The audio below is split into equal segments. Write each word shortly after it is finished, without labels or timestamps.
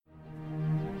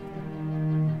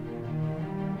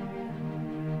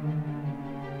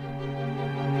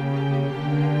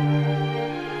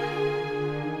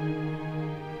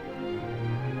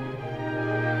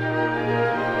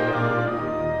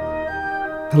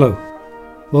Hello,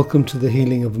 welcome to the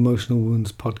Healing of Emotional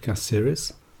Wounds podcast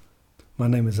series. My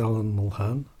name is Alan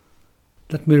Mulhern.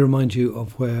 Let me remind you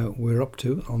of where we're up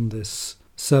to on this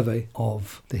survey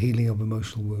of the healing of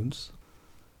emotional wounds.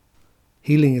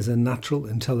 Healing is a natural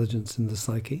intelligence in the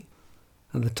psyche,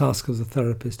 and the task of the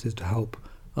therapist is to help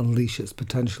unleash its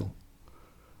potential.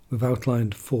 We've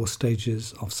outlined 4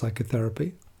 stages of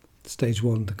psychotherapy. Stage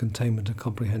 1, the containment and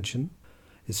comprehension,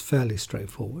 is fairly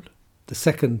straightforward. The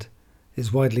second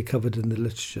is widely covered in the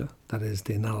literature, that is,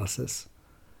 the analysis,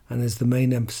 and is the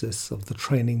main emphasis of the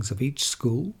trainings of each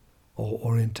school or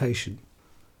orientation.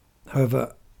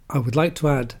 However, I would like to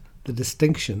add the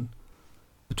distinction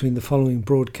between the following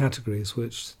broad categories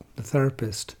which the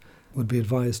therapist would be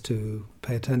advised to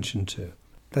pay attention to.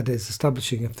 That is,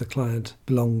 establishing if the client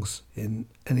belongs in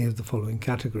any of the following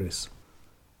categories.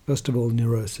 First of all,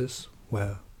 neurosis,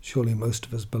 where surely most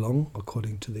of us belong,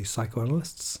 according to the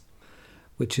psychoanalysts,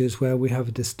 which is where we have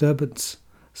a disturbance,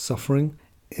 suffering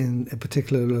in a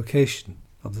particular location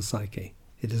of the psyche.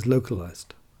 It is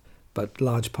localized, but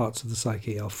large parts of the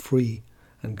psyche are free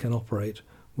and can operate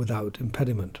without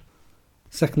impediment.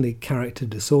 Secondly, character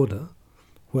disorder,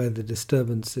 where the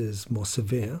disturbance is more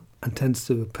severe and tends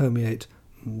to permeate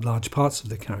large parts of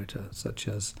the character, such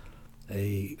as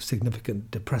a significant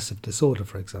depressive disorder,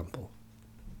 for example.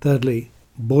 Thirdly,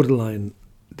 borderline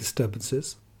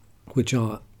disturbances, which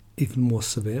are even more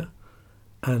severe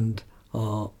and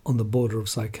are on the border of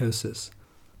psychosis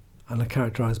and are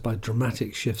characterized by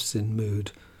dramatic shifts in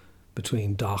mood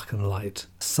between dark and light,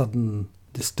 sudden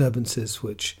disturbances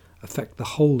which affect the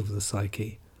whole of the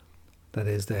psyche, that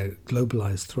is, they're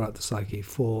globalized throughout the psyche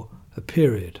for a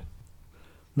period.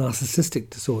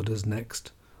 Narcissistic disorders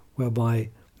next, whereby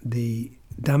the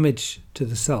damage to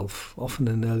the self, often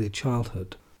in early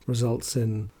childhood, results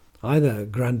in either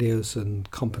grandiose and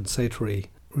compensatory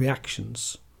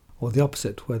reactions, or the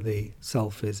opposite, where the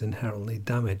self is inherently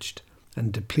damaged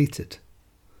and depleted.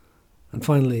 And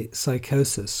finally,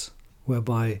 psychosis,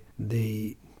 whereby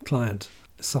the client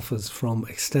suffers from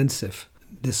extensive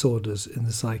disorders in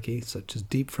the psyche, such as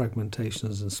deep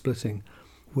fragmentations and splitting,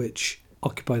 which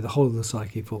occupy the whole of the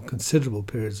psyche for considerable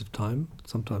periods of time,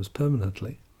 sometimes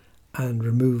permanently, and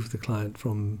remove the client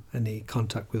from any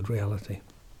contact with reality.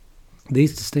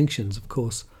 These distinctions, of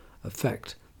course,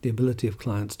 affect the ability of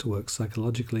clients to work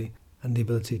psychologically and the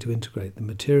ability to integrate the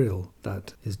material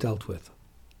that is dealt with.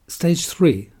 Stage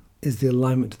 3 is the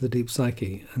alignment to the deep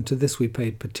psyche, and to this we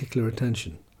paid particular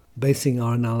attention, basing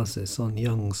our analysis on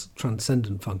Jung's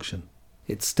transcendent function,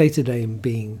 its stated aim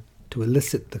being to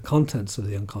elicit the contents of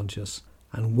the unconscious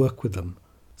and work with them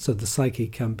so the psyche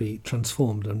can be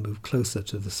transformed and move closer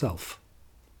to the self.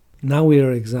 Now we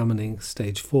are examining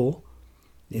stage 4,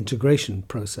 the integration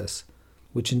process,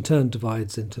 which in turn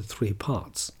divides into 3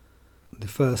 parts. The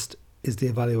first is the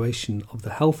evaluation of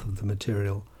the health of the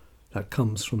material that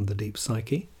comes from the deep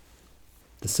psyche.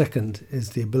 The second is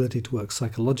the ability to work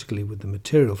psychologically with the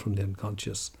material from the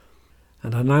unconscious.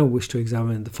 And I now wish to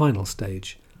examine the final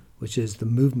stage, which is the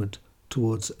movement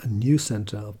towards a new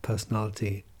centre of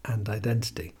personality and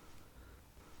identity.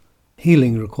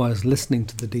 Healing requires listening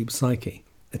to the deep psyche,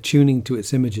 attuning to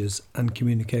its images and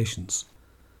communications.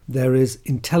 There is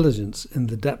intelligence in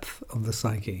the depth of the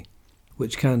psyche,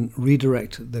 which can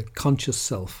redirect the conscious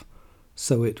self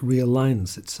so it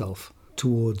realigns itself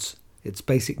towards its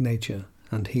basic nature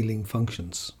and healing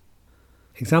functions.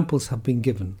 Examples have been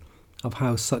given of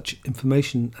how such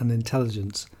information and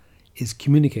intelligence is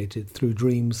communicated through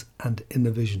dreams and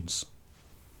inner visions.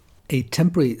 A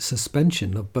temporary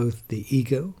suspension of both the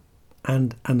ego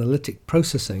and analytic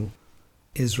processing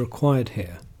is required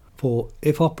here, for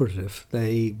if operative,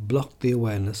 they block the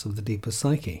awareness of the deeper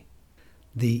psyche.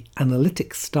 The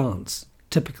analytic stance,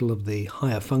 typical of the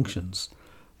higher functions,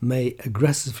 may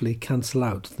aggressively cancel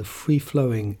out the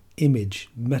free-flowing image,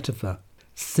 metaphor,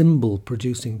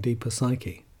 symbol-producing deeper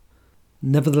psyche.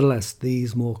 Nevertheless,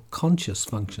 these more conscious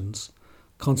functions,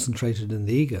 concentrated in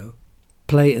the ego,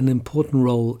 play an important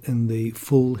role in the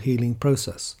full healing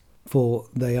process, for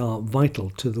they are vital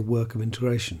to the work of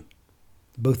integration.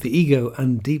 Both the ego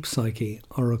and deep psyche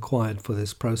are required for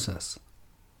this process.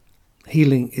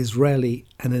 Healing is rarely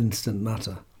an instant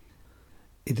matter.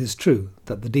 It is true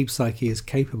that the deep psyche is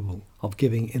capable of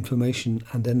giving information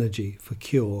and energy for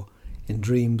cure in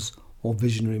dreams or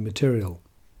visionary material,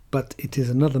 but it is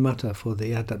another matter for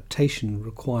the adaptation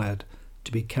required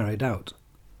to be carried out.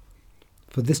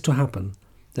 For this to happen,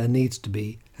 there needs to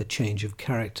be a change of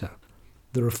character.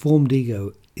 The reformed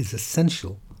ego is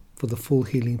essential for the full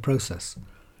healing process,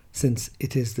 since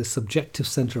it is the subjective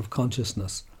centre of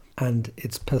consciousness and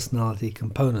its personality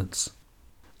components.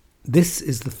 This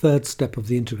is the third step of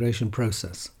the integration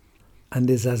process and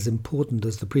is as important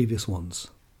as the previous ones.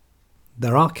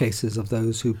 There are cases of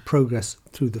those who progress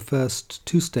through the first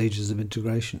two stages of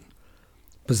integration,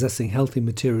 possessing healthy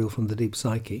material from the deep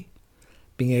psyche,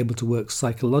 being able to work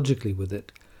psychologically with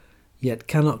it, yet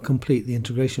cannot complete the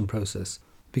integration process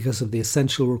because of the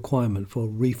essential requirement for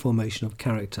reformation of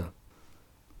character.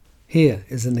 Here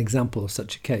is an example of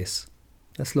such a case.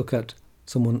 Let's look at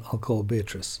someone I'll call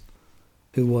Beatrice,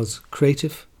 who was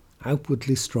creative,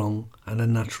 outwardly strong, and a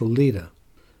natural leader.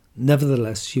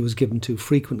 Nevertheless, she was given to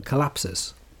frequent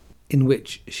collapses, in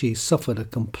which she suffered a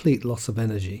complete loss of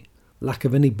energy, lack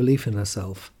of any belief in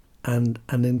herself, and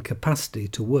an incapacity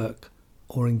to work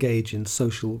or engage in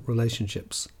social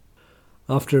relationships.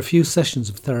 After a few sessions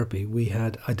of therapy, we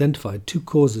had identified two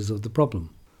causes of the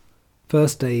problem.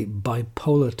 First, a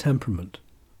bipolar temperament.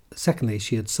 Secondly,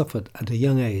 she had suffered at a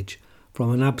young age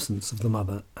from an absence of the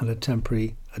mother and a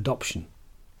temporary adoption.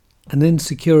 An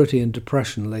insecurity and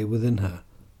depression lay within her,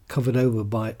 covered over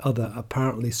by other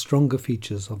apparently stronger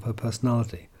features of her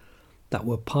personality that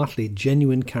were partly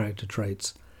genuine character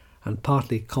traits and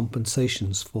partly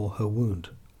compensations for her wound.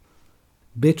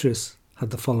 Beatrice had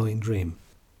the following dream.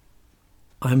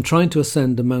 I am trying to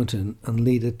ascend a mountain and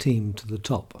lead a team to the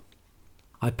top.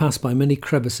 I pass by many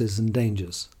crevices and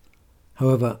dangers.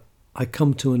 However, I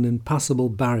come to an impassable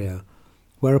barrier,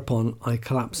 whereupon I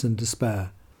collapse in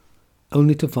despair,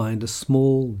 only to find a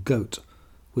small goat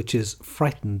which is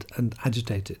frightened and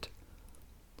agitated.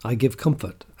 I give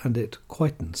comfort, and it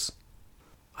quietens.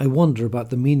 I wonder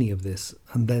about the meaning of this,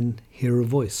 and then hear a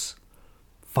voice.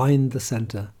 Find the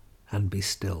centre and be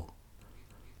still.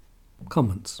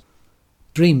 Comments.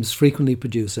 Dreams frequently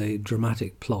produce a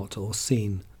dramatic plot or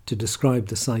scene to describe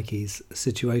the psyche's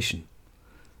situation.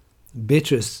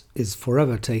 Beatrice is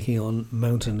forever taking on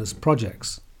mountainous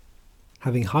projects.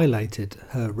 Having highlighted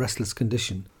her restless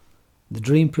condition, the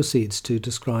dream proceeds to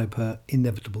describe her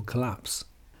inevitable collapse.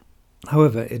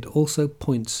 However, it also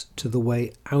points to the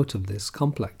way out of this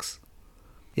complex.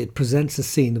 It presents a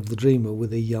scene of the dreamer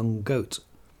with a young goat,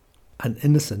 an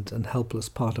innocent and helpless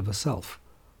part of herself,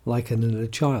 like an inner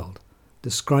child,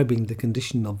 describing the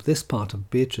condition of this part of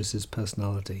Beatrice's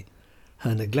personality,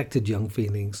 her neglected young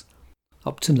feelings,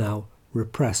 up to now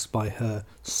repressed by her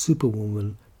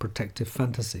superwoman protective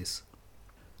fantasies.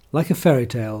 Like a fairy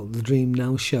tale, the dream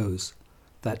now shows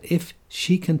that if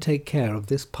she can take care of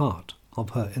this part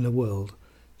of her inner world,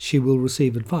 she will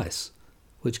receive advice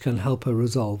which can help her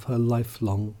resolve her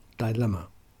lifelong dilemma.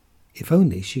 If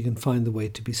only she can find the way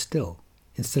to be still,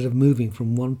 instead of moving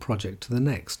from one project to the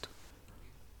next.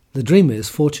 The dreamer is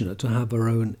fortunate to have her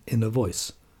own inner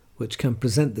voice, which can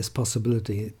present this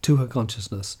possibility to her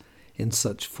consciousness in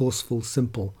such forceful,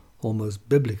 simple, almost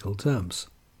biblical terms.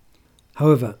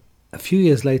 However, a few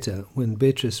years later, when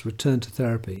Beatrice returned to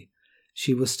therapy,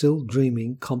 she was still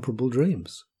dreaming comparable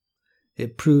dreams.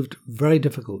 It proved very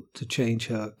difficult to change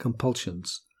her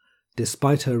compulsions,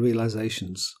 despite her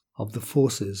realizations of the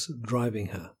forces driving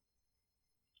her.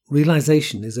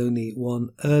 Realization is only one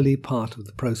early part of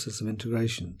the process of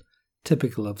integration,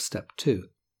 typical of step 2.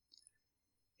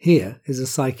 Here is a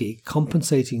psyche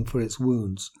compensating for its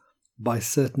wounds by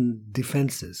certain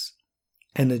defenses,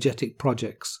 energetic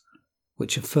projects,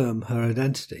 which affirm her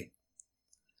identity.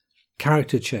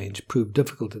 Character change proved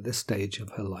difficult at this stage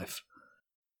of her life.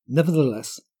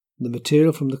 Nevertheless, the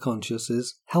material from the conscious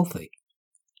is healthy.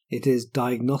 It is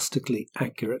diagnostically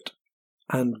accurate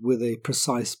and with a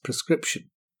precise prescription,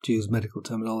 to use medical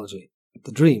terminology.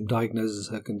 The dream diagnoses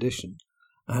her condition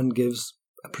and gives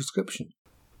a prescription.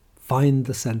 Find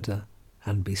the centre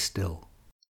and be still.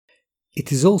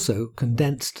 It is also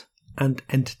condensed and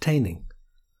entertaining,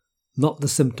 not the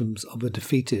symptoms of a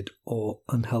defeated or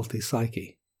unhealthy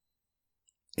psyche.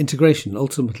 Integration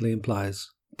ultimately implies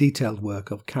detailed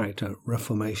work of character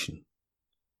reformation,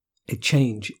 a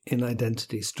change in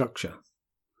identity structure.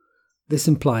 This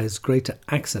implies greater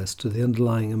access to the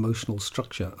underlying emotional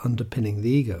structure underpinning the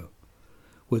ego,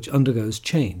 which undergoes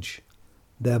change,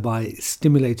 thereby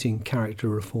stimulating character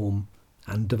reform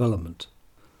and development.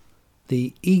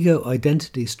 The ego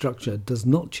identity structure does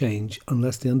not change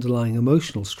unless the underlying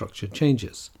emotional structure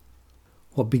changes.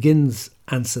 What begins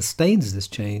and sustains this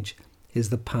change is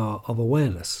the power of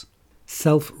awareness.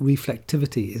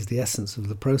 Self-reflectivity is the essence of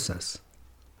the process.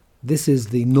 This is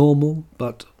the normal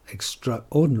but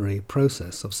extraordinary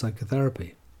process of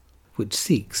psychotherapy, which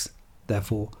seeks,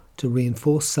 therefore, to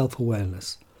reinforce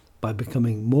self-awareness by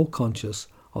becoming more conscious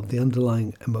of the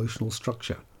underlying emotional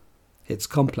structure, its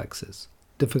complexes,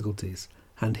 difficulties,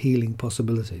 and healing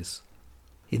possibilities.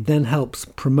 It then helps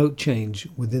promote change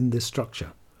within this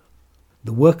structure.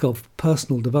 The work of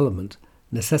personal development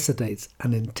necessitates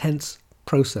an intense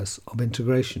process of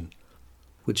integration,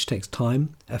 which takes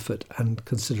time, effort, and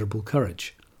considerable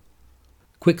courage.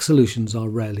 Quick solutions are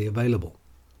rarely available,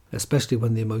 especially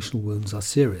when the emotional wounds are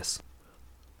serious.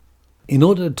 In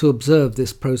order to observe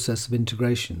this process of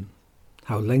integration,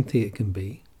 how lengthy it can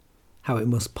be, how it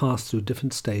must pass through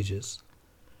different stages,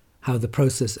 how the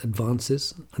process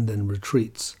advances and then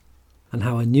retreats, and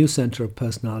how a new centre of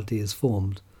personality is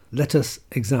formed, let us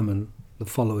examine the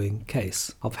following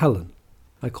case of Helen.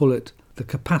 I call it the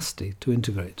capacity to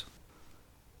integrate.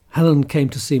 Helen came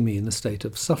to see me in a state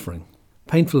of suffering.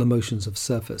 Painful emotions have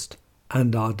surfaced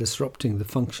and are disrupting the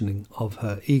functioning of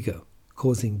her ego,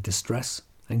 causing distress,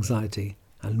 anxiety,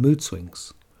 and mood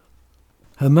swings.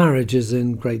 Her marriage is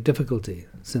in great difficulty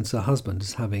since her husband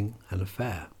is having an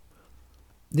affair.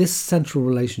 This central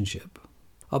relationship,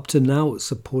 up to now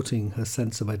supporting her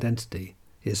sense of identity,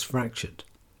 is fractured.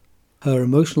 Her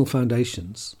emotional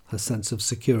foundations, her sense of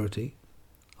security,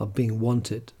 of being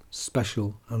wanted,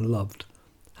 special and loved,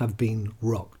 have been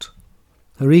rocked.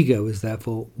 Her ego is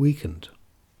therefore weakened.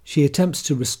 She attempts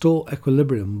to restore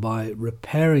equilibrium by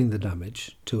repairing the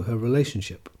damage to her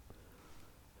relationship.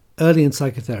 Early in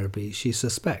psychotherapy, she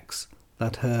suspects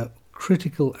that her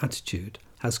critical attitude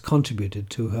has contributed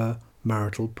to her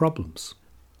marital problems.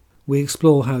 We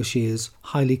explore how she is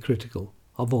highly critical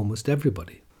of almost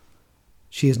everybody.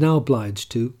 She is now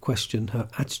obliged to question her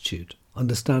attitude,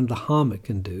 understand the harm it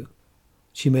can do.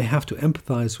 She may have to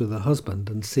empathise with her husband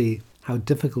and see how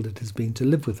difficult it has been to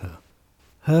live with her.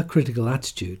 Her critical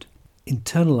attitude,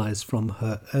 internalised from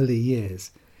her early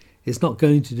years, is not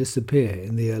going to disappear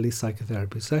in the early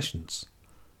psychotherapy sessions.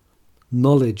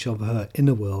 Knowledge of her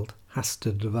inner world has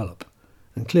to develop,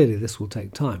 and clearly this will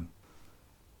take time.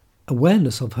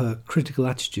 Awareness of her critical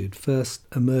attitude first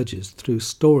emerges through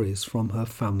stories from her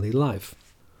family life.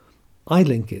 I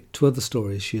link it to other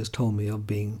stories she has told me of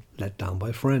being let down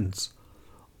by friends,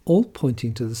 all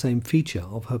pointing to the same feature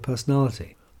of her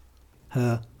personality,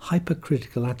 her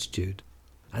hypercritical attitude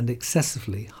and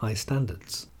excessively high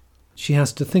standards. She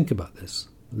has to think about this,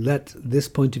 let this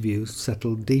point of view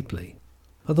settle deeply.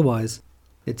 Otherwise,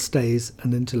 it stays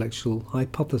an intellectual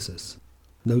hypothesis.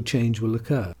 No change will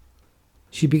occur.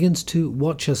 She begins to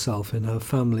watch herself in her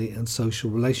family and social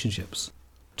relationships,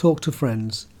 talk to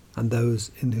friends and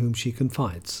those in whom she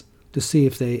confides, to see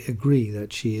if they agree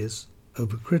that she is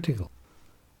overcritical.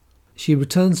 She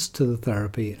returns to the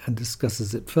therapy and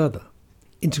discusses it further.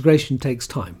 Integration takes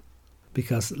time,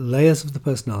 because layers of the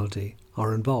personality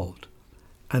are involved,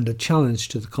 and a challenge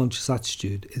to the conscious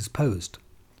attitude is posed.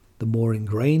 The more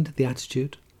ingrained the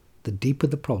attitude, the deeper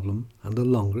the problem and the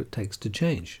longer it takes to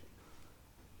change.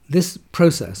 This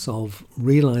process of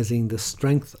realizing the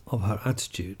strength of her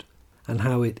attitude and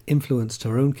how it influenced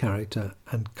her own character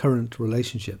and current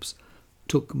relationships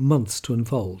took months to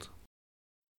unfold.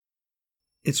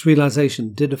 Its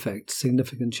realization did affect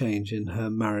significant change in her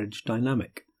marriage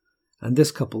dynamic, and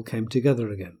this couple came together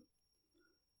again.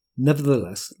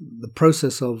 Nevertheless, the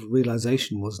process of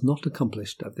realization was not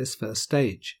accomplished at this first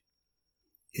stage.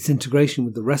 Its integration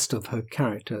with the rest of her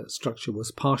character structure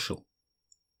was partial.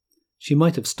 She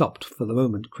might have stopped for the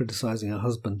moment criticizing her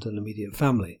husband and immediate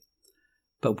family,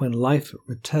 but when life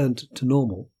returned to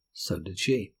normal, so did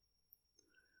she.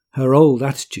 Her old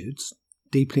attitudes,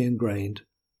 deeply ingrained,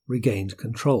 regained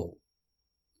control.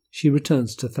 She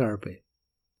returns to therapy.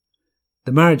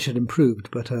 The marriage had improved,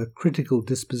 but her critical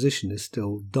disposition is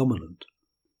still dominant.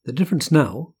 The difference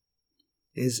now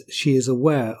is she is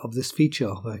aware of this feature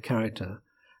of her character,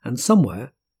 and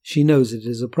somewhere she knows it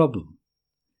is a problem.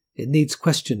 It needs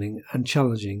questioning and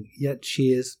challenging, yet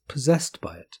she is possessed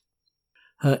by it.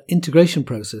 Her integration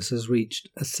process has reached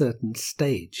a certain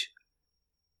stage.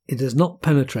 It has not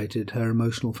penetrated her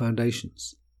emotional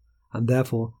foundations, and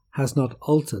therefore has not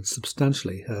altered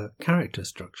substantially her character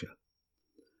structure.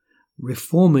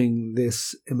 Reforming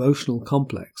this emotional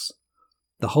complex,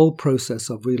 the whole process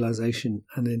of realization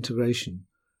and integration,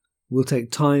 will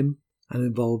take time and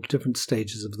involve different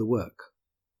stages of the work.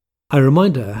 I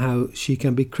remind her how she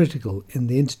can be critical in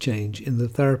the interchange in the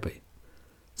therapy,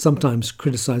 sometimes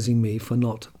criticizing me for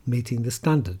not meeting the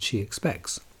standards she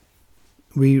expects.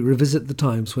 We revisit the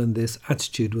times when this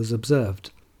attitude was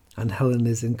observed, and Helen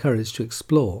is encouraged to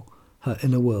explore her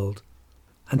inner world,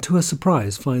 and to her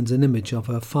surprise finds an image of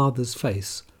her father's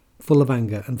face full of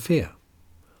anger and fear.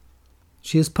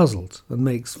 She is puzzled and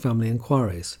makes family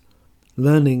inquiries,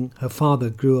 learning her father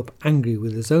grew up angry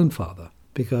with his own father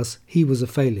because he was a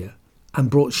failure and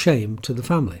brought shame to the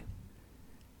family.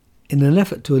 In an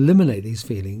effort to eliminate these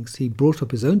feelings, he brought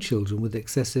up his own children with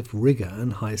excessive rigour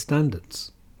and high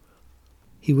standards.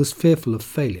 He was fearful of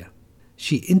failure.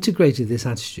 She integrated this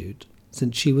attitude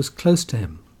since she was close to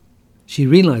him. She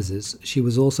realizes she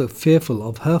was also fearful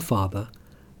of her father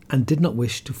and did not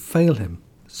wish to fail him,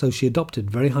 so she adopted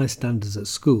very high standards at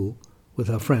school, with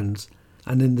her friends,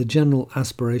 and in the general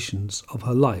aspirations of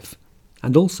her life,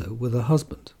 and also with her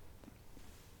husband.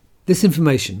 This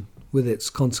information, with its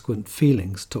consequent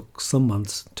feelings, took some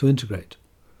months to integrate.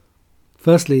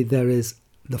 Firstly, there is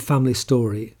the family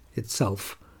story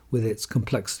itself, with its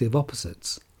complexity of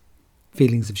opposites,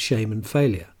 feelings of shame and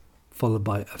failure, followed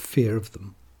by a fear of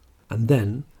them, and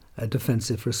then a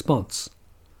defensive response,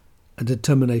 a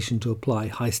determination to apply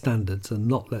high standards and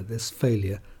not let this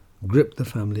failure grip the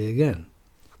family again.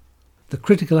 The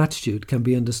critical attitude can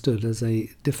be understood as a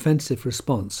defensive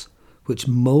response which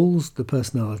molds the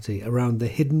personality around the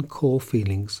hidden core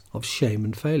feelings of shame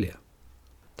and failure.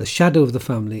 The shadow of the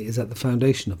family is at the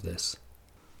foundation of this.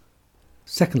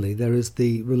 Secondly, there is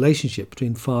the relationship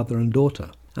between father and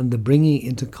daughter, and the bringing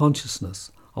into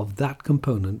consciousness of that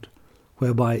component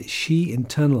whereby she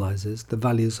internalizes the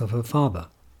values of her father,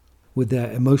 with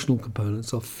their emotional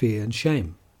components of fear and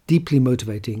shame, deeply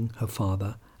motivating her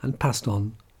father and passed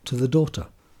on to the daughter.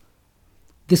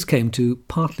 This came to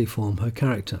partly form her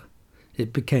character.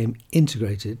 It became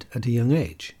integrated at a young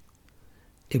age.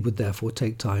 It would therefore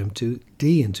take time to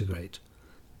deintegrate,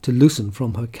 to loosen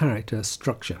from her character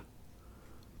structure.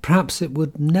 Perhaps it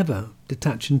would never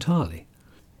detach entirely,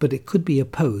 but it could be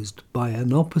opposed by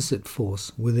an opposite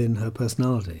force within her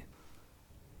personality.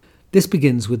 This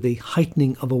begins with the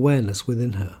heightening of awareness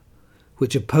within her,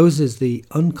 which opposes the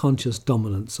unconscious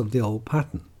dominance of the old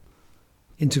pattern.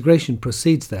 Integration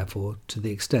proceeds, therefore, to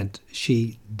the extent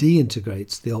she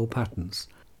deintegrates the old patterns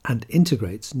and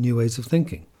integrates new ways of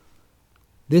thinking.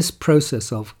 This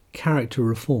process of character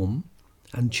reform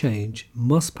and change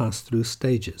must pass through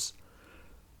stages.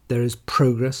 There is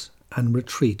progress and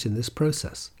retreat in this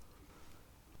process.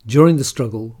 During the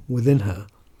struggle within her,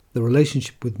 the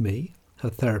relationship with me, her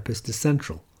therapist, is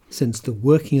central, since the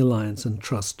working alliance and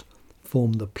trust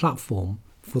form the platform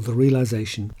for the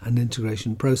realization and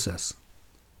integration process.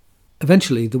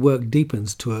 Eventually, the work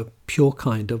deepens to a pure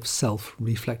kind of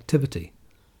self-reflectivity.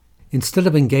 Instead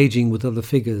of engaging with other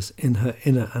figures in her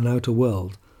inner and outer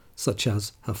world, such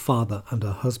as her father and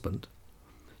her husband,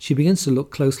 she begins to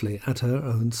look closely at her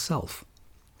own self,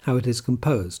 how it is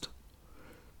composed.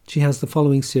 She has the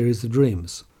following series of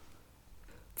dreams.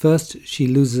 First, she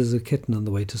loses a kitten on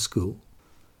the way to school.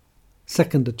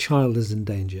 Second, a child is in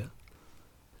danger.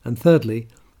 And thirdly,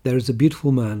 there is a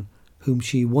beautiful man whom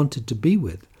she wanted to be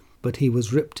with, but he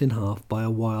was ripped in half by a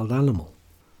wild animal.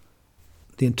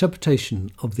 The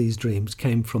interpretation of these dreams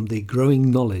came from the growing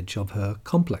knowledge of her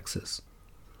complexes.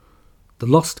 The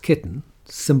lost kitten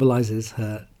symbolizes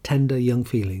her tender young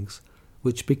feelings,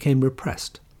 which became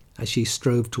repressed as she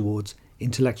strove towards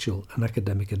intellectual and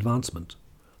academic advancement.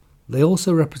 They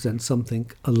also represent something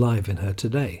alive in her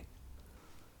today.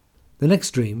 The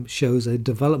next dream shows a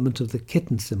development of the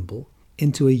kitten symbol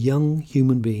into a young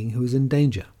human being who is in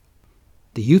danger.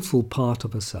 The youthful part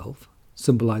of herself,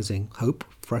 symbolizing hope,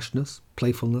 freshness,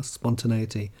 playfulness,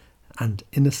 spontaneity, and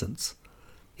innocence,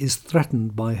 is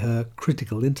threatened by her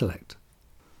critical intellect.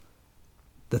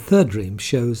 The third dream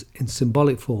shows in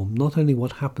symbolic form not only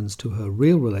what happens to her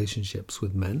real relationships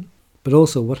with men, but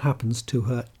also what happens to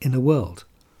her inner world.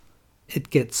 It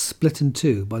gets split in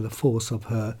two by the force of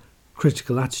her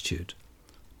critical attitude.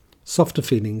 Softer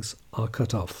feelings are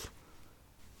cut off.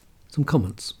 Some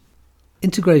comments.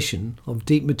 Integration of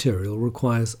deep material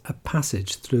requires a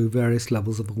passage through various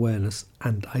levels of awareness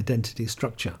and identity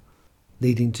structure,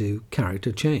 leading to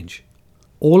character change.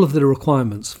 All of the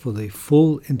requirements for the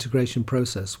full integration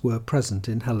process were present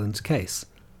in Helen's case: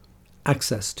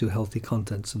 access to healthy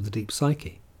contents of the deep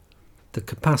psyche, the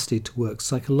capacity to work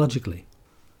psychologically,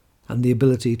 and the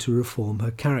ability to reform her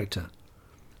character,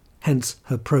 hence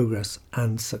her progress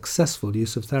and successful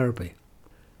use of therapy.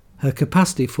 Her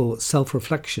capacity for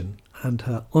self-reflection and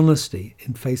her honesty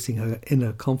in facing her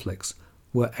inner conflicts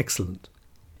were excellent.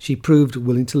 She proved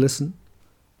willing to listen,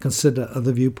 consider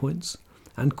other viewpoints,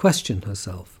 and question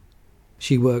herself.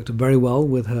 She worked very well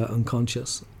with her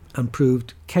unconscious and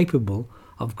proved capable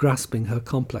of grasping her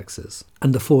complexes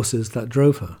and the forces that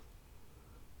drove her.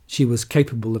 She was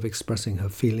capable of expressing her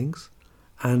feelings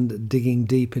and digging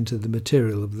deep into the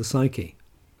material of the psyche.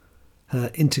 Her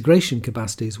integration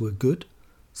capacities were good,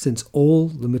 since all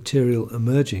the material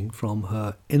emerging from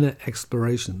her inner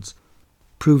explorations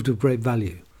proved of great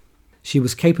value. She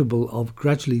was capable of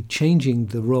gradually changing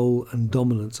the role and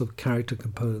dominance of character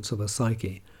components of her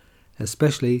psyche,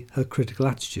 especially her critical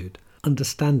attitude,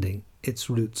 understanding its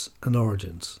roots and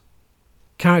origins.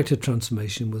 Character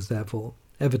transformation was therefore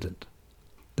evident.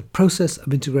 The process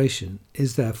of integration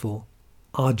is therefore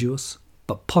arduous,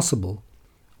 but possible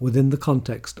within the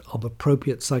context of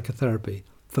appropriate psychotherapy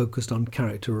focused on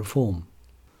character reform.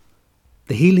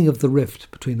 The healing of the rift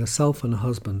between herself and her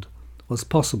husband was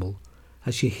possible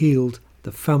as she healed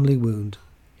the family wound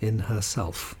in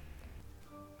herself.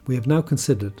 We have now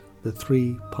considered the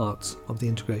 3 parts of the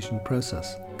integration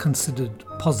process. Considered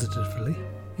positively,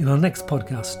 in our next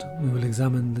podcast we will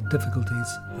examine the difficulties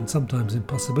and sometimes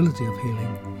impossibility of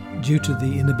healing due to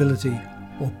the inability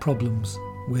or problems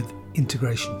with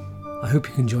integration. I hope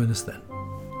you can join us then.